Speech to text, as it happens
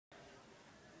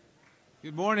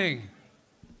Good morning.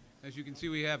 As you can see,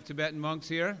 we have Tibetan monks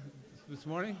here this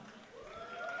morning.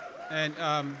 And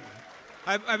I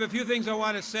have a few things I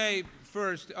want to say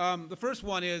first. The first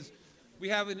one is we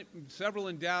have several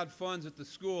endowed funds at the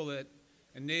school that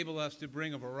enable us to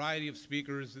bring a variety of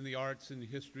speakers in the arts and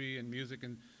history and music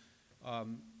and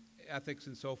ethics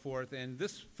and so forth. And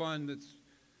this fund that's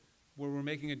where we're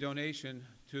making a donation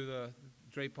to the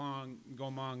Drepung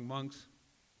Gomang monks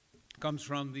comes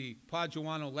from the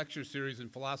Pajuano Lecture Series in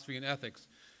Philosophy and Ethics,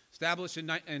 established in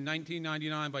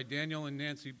 1999 by Daniel and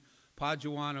Nancy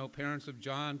Pajuano, parents of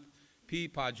John P.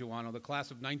 Pajuano, the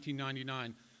class of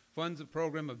 1999, funds a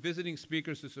program of visiting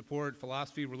speakers to support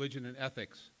philosophy, religion, and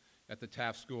ethics at the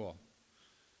Taft School.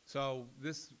 So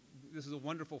this is a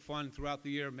wonderful fund throughout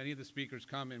the year. Many of the speakers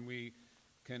come and we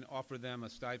can offer them a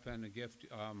stipend, a gift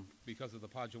because of the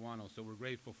Pajuano, so we're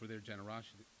grateful for their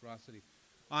generosity.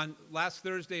 On last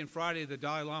Thursday and Friday, the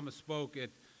Dalai Lama spoke at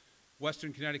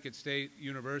Western Connecticut State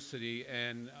University,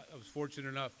 and I was fortunate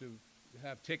enough to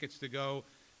have tickets to go,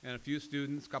 and a few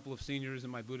students, a couple of seniors in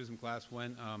my Buddhism class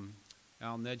went,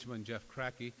 Al Nejma and Jeff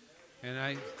Cracky, and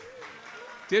I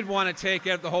did want to take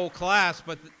out the whole class,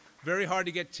 but very hard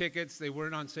to get tickets. They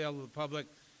weren't on sale to the public,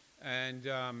 and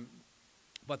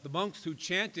but the monks who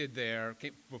chanted there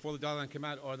before the Dalai Lama came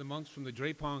out are the monks from the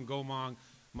Drepung Gomang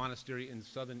Monastery in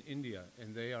southern India,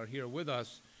 and they are here with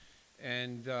us,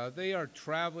 and they are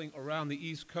traveling around the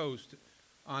East Coast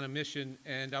on a mission,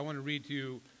 and I want to read to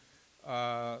you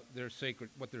what their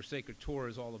sacred tour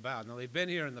is all about. Now, they've been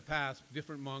here in the past,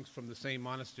 different monks from the same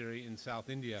monastery in South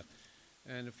India,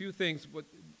 and a few things.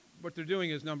 What they're doing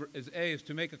is is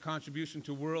to make a contribution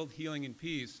to world healing and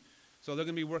peace. So they're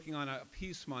going to be working on a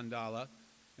peace mandala,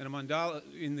 and a mandala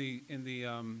in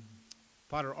the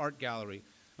Potter Art Gallery.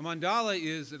 A mandala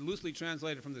is loosely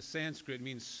translated from the Sanskrit, it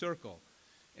means circle.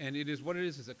 And it is what it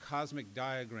is a cosmic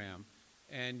diagram.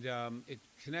 And it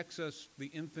connects us, the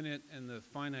infinite and the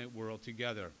finite world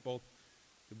together, both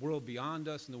the world beyond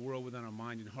us and the world within our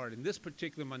mind and heart. And this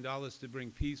particular mandala is to bring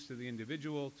peace to the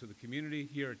individual, to the community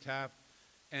here at Taft,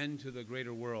 and to the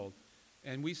greater world.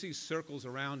 And we see circles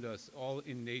around us, all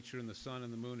in nature, in the sun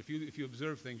and the moon. If you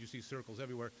observe things, you see circles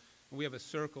everywhere. And we have a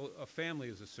circle, a family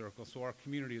is a circle, so our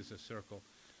community is a circle.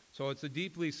 So it's a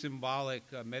deeply symbolic,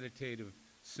 meditative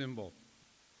symbol.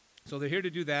 So they're here to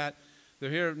do that. They're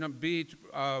here to be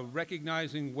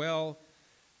recognizing well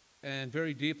and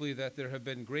very deeply that there have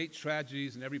been great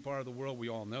tragedies in every part of the world. We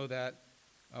all know that.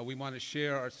 We want to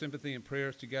share our sympathy and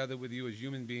prayers together with you as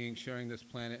human beings, sharing this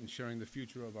planet and sharing the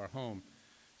future of our home.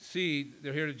 C,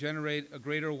 they're here to generate a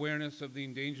greater awareness of the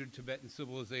endangered Tibetan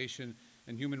civilization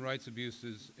and human rights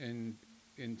abuses in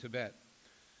Tibet.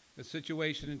 The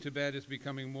situation in Tibet is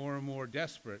becoming more and more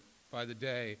desperate by the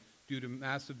day due to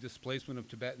massive displacement of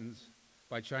Tibetans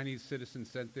by Chinese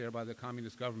citizens sent there by the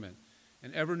communist government,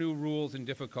 and ever new rules and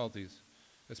difficulties,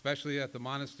 especially at the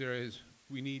monasteries.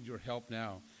 We need your help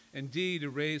now. And D, to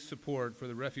raise support for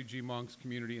the refugee monks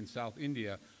community in South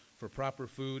India for proper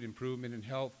food, improvement in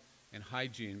health and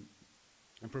hygiene,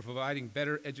 and for providing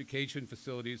better education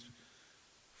facilities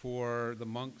for the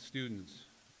monk students,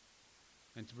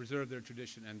 and to preserve their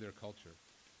tradition and their culture.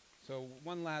 So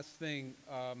one last thing,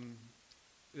 I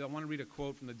want to read a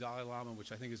quote from the Dalai Lama,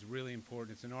 which I think is really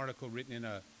important. It's an article written in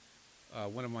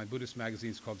one of my Buddhist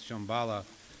magazines called Shambhala,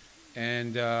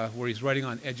 and where he's writing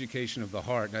on education of the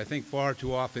heart. And I think far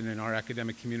too often in our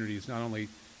academic communities, not only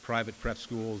private prep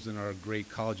schools and our great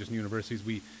colleges and universities,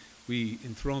 we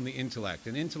enthrone the intellect.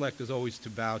 And intellect is always to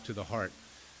bow to the heart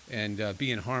and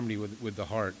be in harmony with the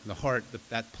heart. The heart,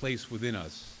 that place within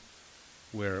us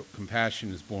where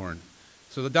compassion is born.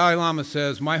 So the Dalai Lama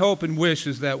says, "My hope and wish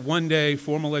is that one day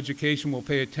formal education will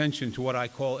pay attention to what I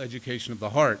call education of the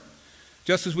heart.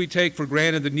 Just as we take for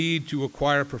granted the need to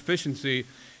acquire proficiency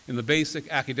in the basic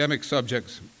academic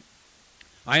subjects,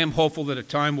 I am hopeful that a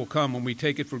time will come when we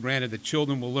take it for granted that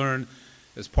children will learn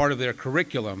as part of their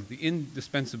curriculum the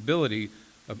indispensability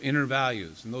of inner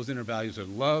values. And those inner values are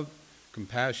love,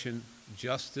 compassion,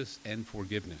 justice, and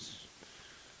forgiveness."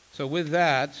 So with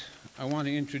that, I want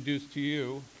to introduce to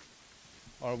you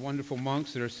our wonderful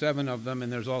monks. There are 7 of them,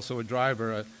 and there's also a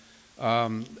driver.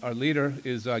 Our leader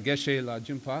is Geshe La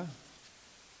Jimpa,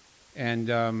 and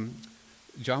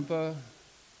Jampa,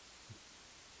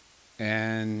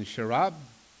 and Sharab,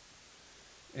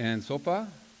 and Sopa,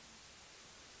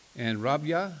 and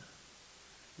Rabya,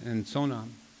 and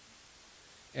Sonam,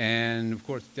 and of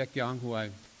course Dekyang, who I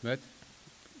met.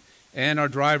 And our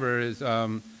driver is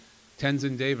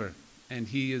Tenzin Dever, and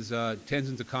he is,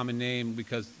 Tenzin's a common name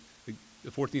because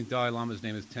the 14th Dalai Lama's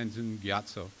name is Tenzin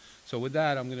Gyatso. So with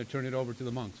that, I'm going to turn it over to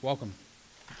the monks. Welcome.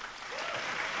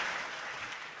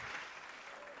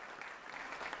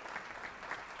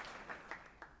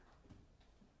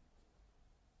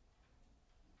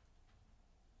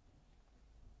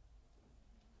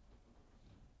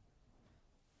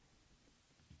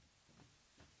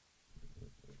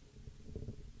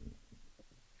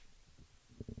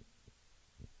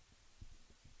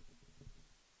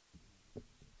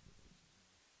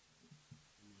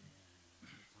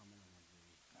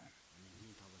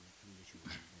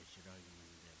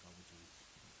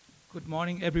 Good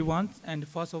morning, everyone. And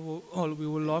first of all, we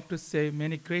would love to say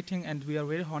many greetings, and we are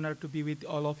very honored to be with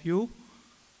all of you.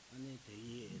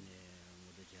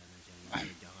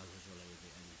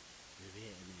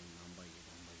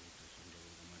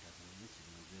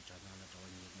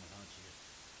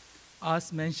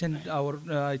 As mentioned,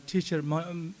 our teacher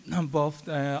both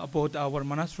about our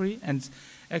monastery, and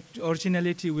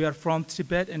originality we are from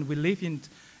Tibet, and we live in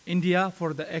India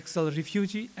for the exile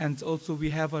refugee, and also we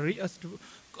have a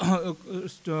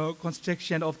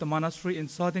construction of the monastery in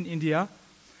southern India,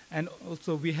 and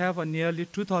also we have nearly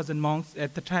 2,000 monks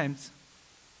at the times.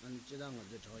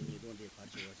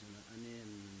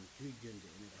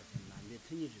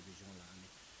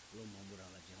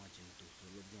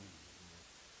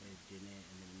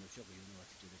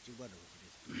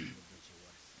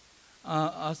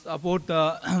 As about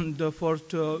for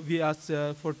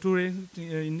touring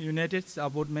in United States,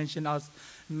 about mentioned as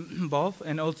above,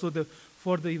 and also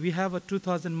we have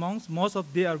 2,000 monks. Most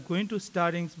of they are going to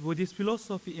studying Buddhist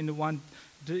philosophy in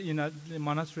a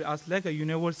monastery as like a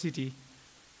university.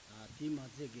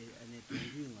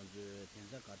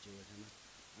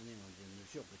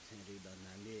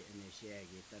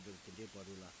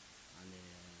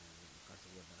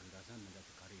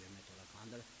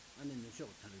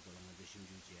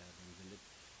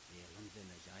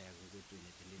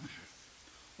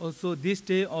 Also, this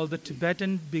day, all the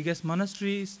Tibetan biggest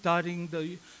monastery starting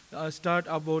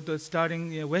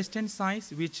Western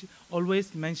science, which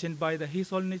always mentioned by His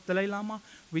Holiness Dalai Lama,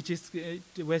 which is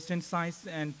Western science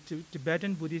and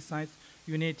Tibetan Buddhist science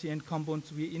unity and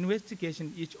compounds. We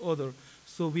investigation each other,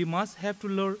 so we must have to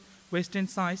learn Western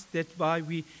science. That's why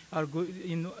we are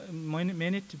in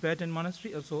many Tibetan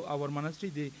monastery. Also, our monastery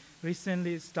they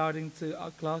recently starting a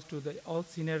class to the all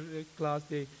senior class.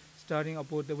 They starting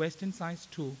about the Western science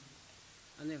too.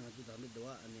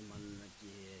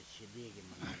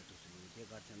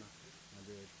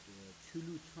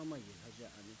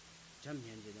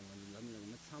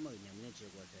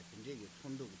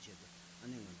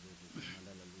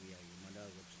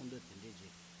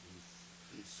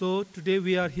 So today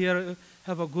we are here,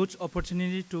 have a good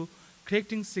opportunity to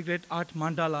creating secret art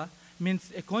mandala.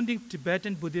 Means according to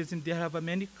Tibetan Buddhism, they have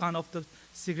many kind of the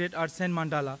secret arts and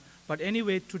mandala. But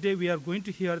anyway, today we are going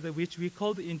to hear which we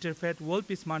call the interfaith world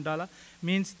peace mandala.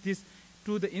 Means this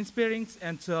to the inspiring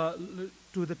and to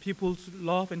the people's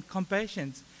love and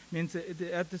compassion. Means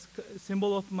at the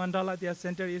symbol of mandala, their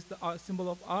center is the symbol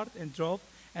of art and draft,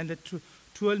 and the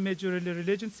 12 major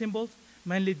religion symbols.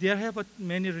 Mainly, they have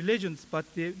many religions, but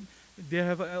they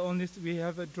have only we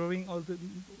have a drawing all the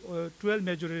 12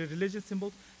 major religion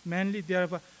symbols. Mainly, they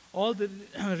have all the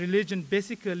religion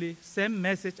basically same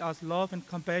message as love and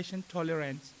compassion,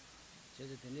 tolerance.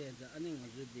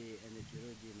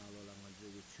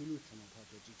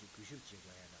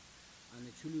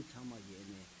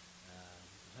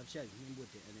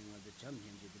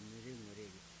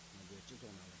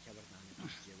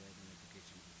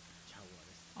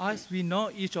 As we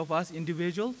know, each of us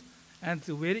individuals, and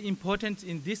very important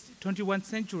in this 21st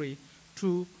century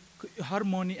to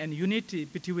harmony and unity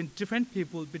between different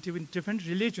people, between different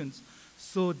religions.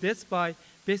 So that's why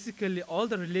basically all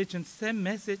the religions same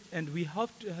message, and we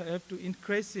have to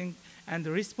increasing and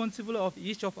responsible of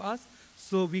each of us,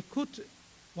 so we could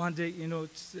one day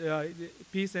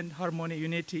peace and harmony,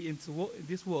 unity in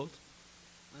this world.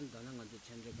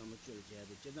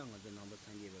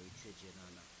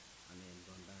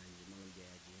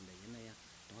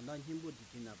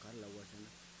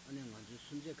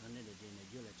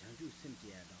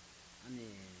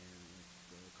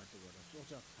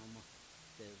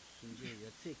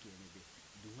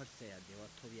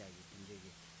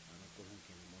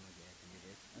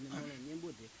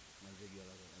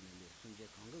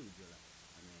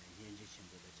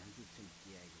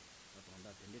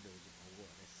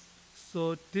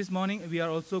 So this morning we are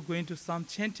also going to some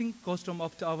chanting custom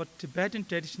of our Tibetan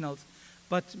traditionals.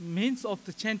 But means of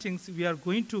the chantings, we are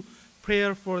going to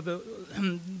prayer for the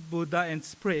Buddha and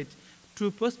spirit,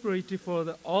 to prosperity for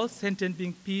the all sentient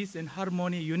being, peace and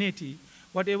harmony, unity.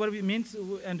 Whatever we means,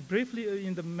 and briefly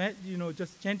in the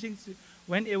just chantings,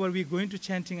 whenever we go into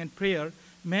chanting and prayer,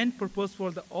 main purpose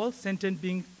for the all sentient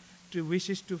being to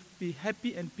wishes to be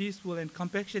happy and peaceful and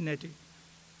compassionate.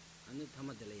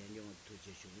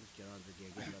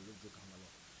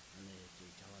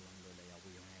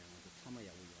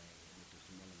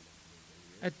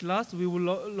 At last, we would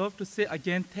love to say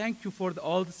again, thank you for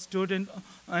all the students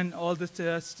and all the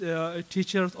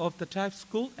teachers of the Taft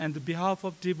School, and on behalf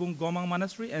of Dibung Gomang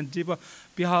Monastery and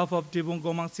behalf of Dibung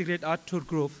Gomang Secret Art Tour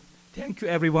Group. Thank you,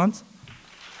 everyone.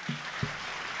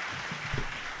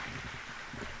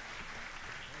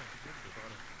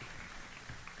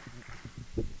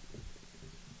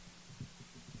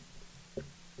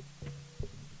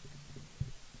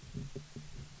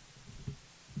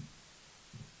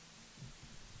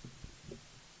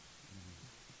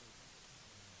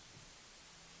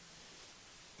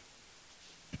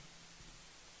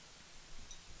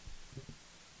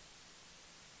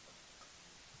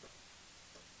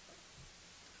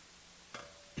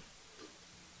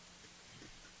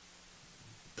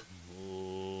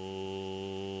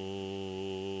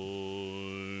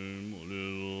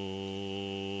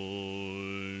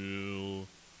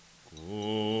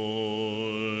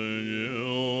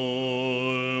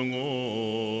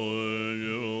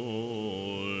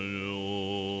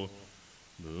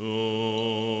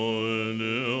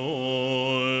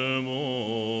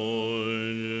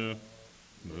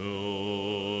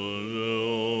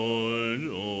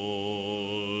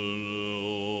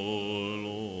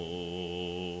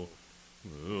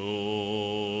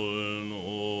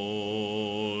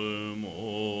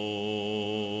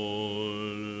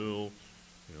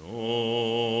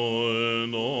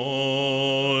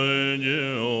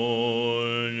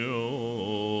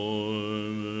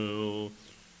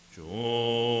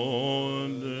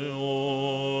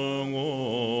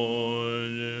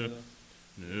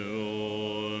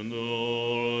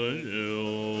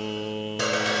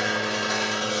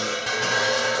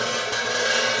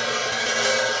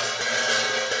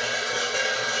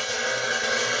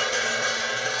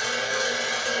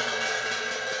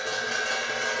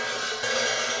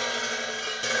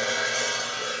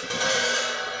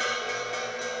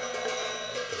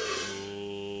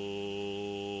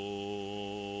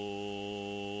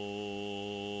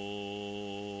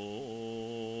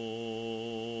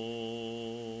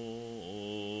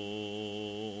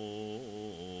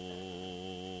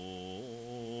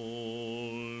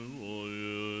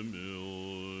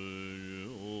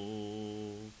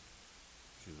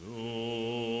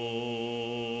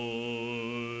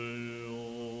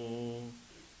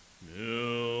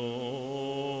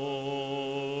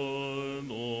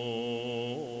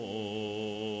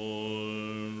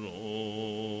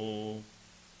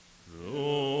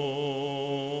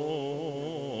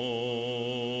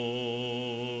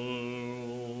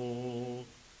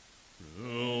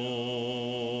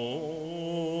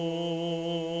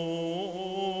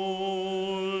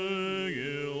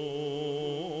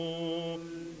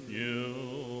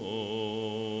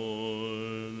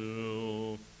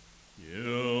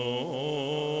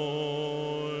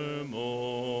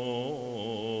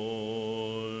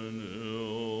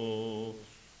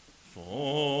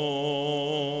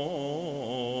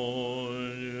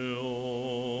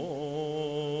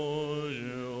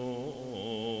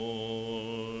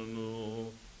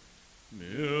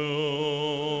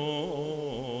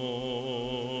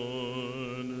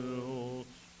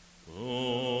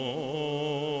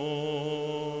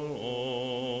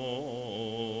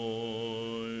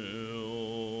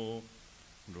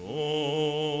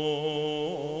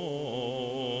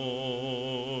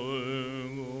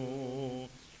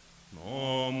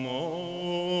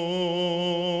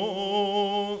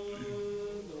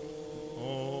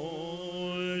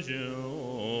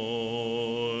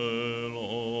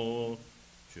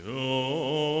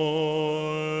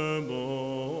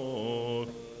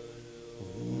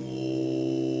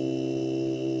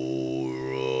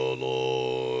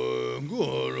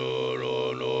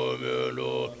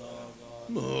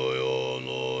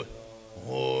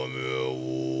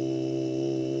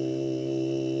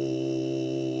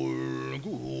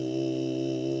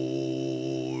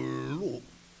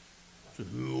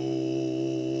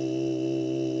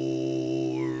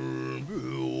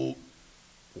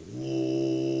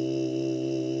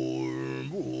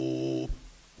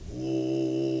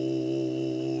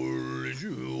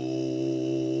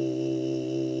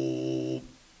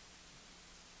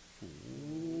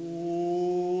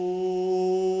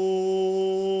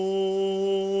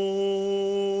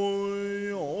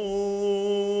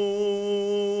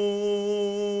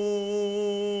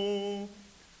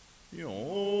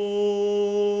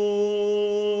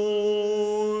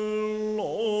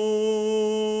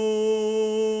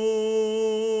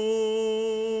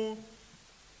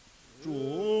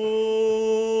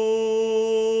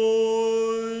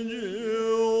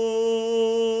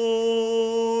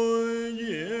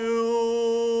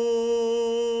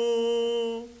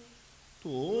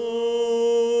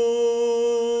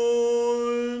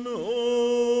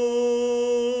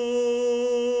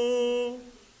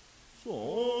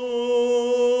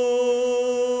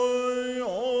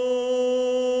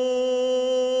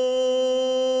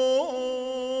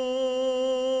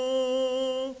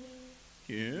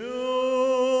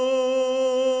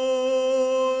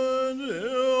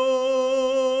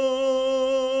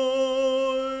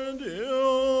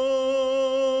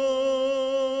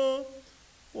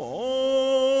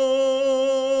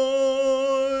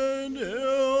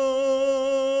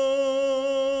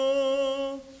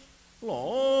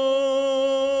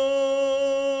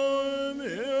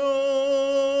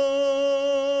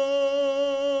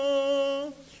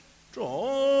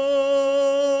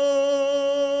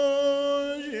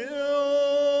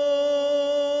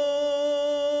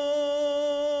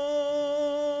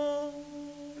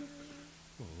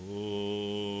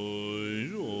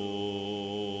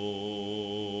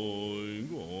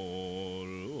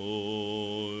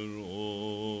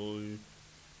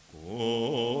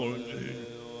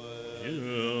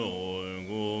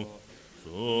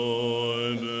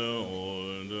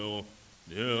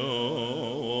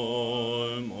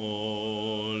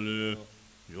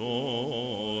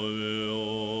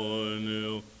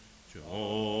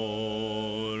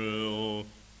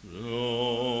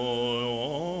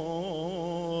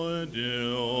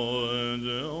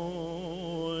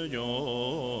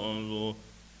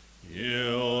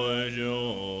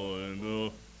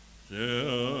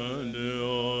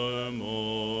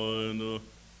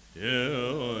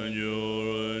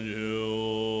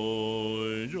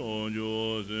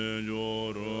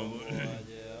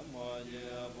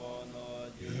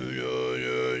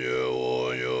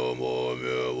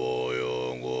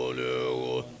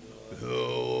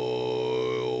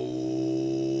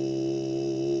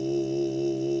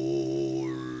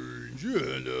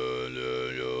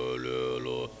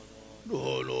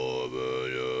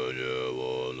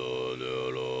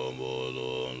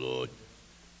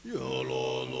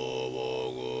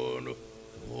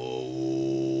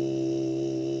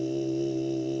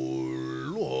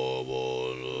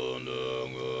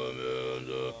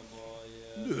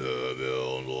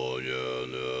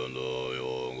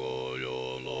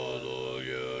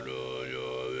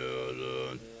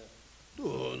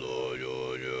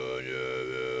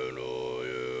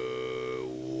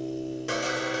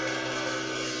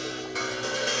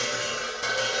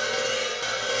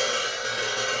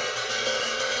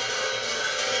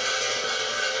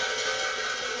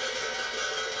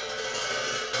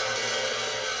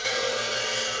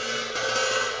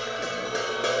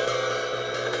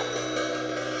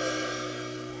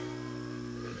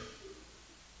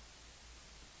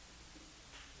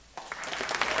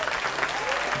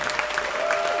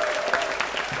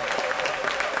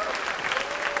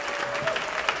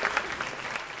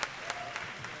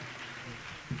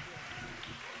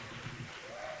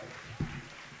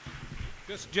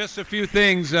 Just a few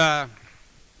things about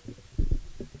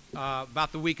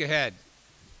the week ahead.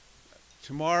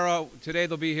 Today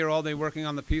they'll be here all day working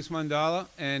on the Peace Mandala,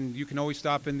 and you can always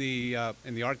stop in the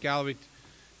art gallery,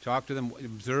 talk to them,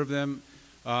 observe them.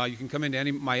 You can come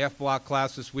into my F block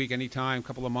class this week anytime. A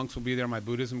couple of monks will be there. My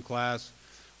Buddhism class.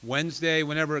 Wednesday,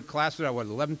 whenever classes are,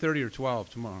 11:30 or 12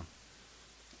 tomorrow.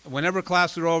 Whenever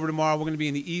classes are over tomorrow, we're going to be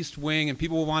in the East Wing, and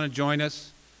people will want to join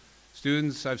us.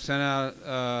 Students, I've sent out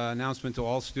an announcement to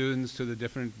all students, to the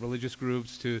different religious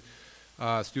groups, to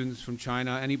students from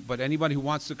China. But anybody who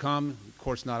wants to come, of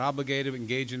course not obligated,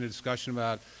 engage in a discussion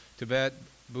about Tibet,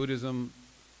 Buddhism,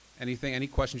 anything, any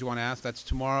questions you want to ask. That's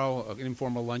tomorrow, an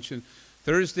informal luncheon.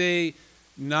 Thursday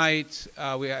night,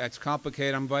 it's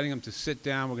complicated. I'm inviting them to sit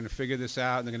down. We're going to figure this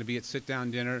out. And they're going to be at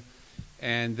sit-down dinner.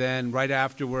 And then right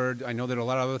afterward, I know there are a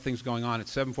lot of other things going on. At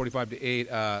 7:45 to 8,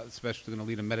 especially going to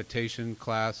lead a meditation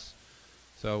class.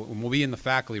 So we'll be in the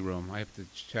faculty room. I have to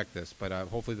check this, but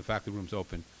hopefully the faculty room's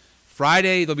open.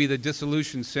 Friday, there'll be the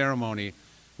dissolution ceremony,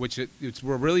 which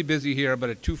we're really busy here, but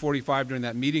at 2:45 during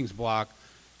that meetings block,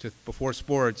 before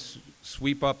sports,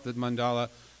 sweep up the mandala,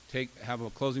 have a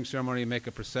closing ceremony, and make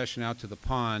a procession out to the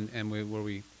pond, and where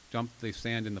we dump the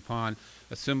sand in the pond,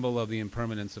 a symbol of the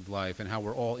impermanence of life and how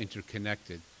we're all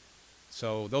interconnected.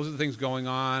 So those are the things going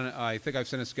on. I think I've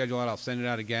sent a schedule out. I'll send it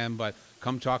out again, but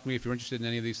come talk to me if you're interested in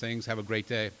any of these things. Have a great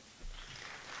day.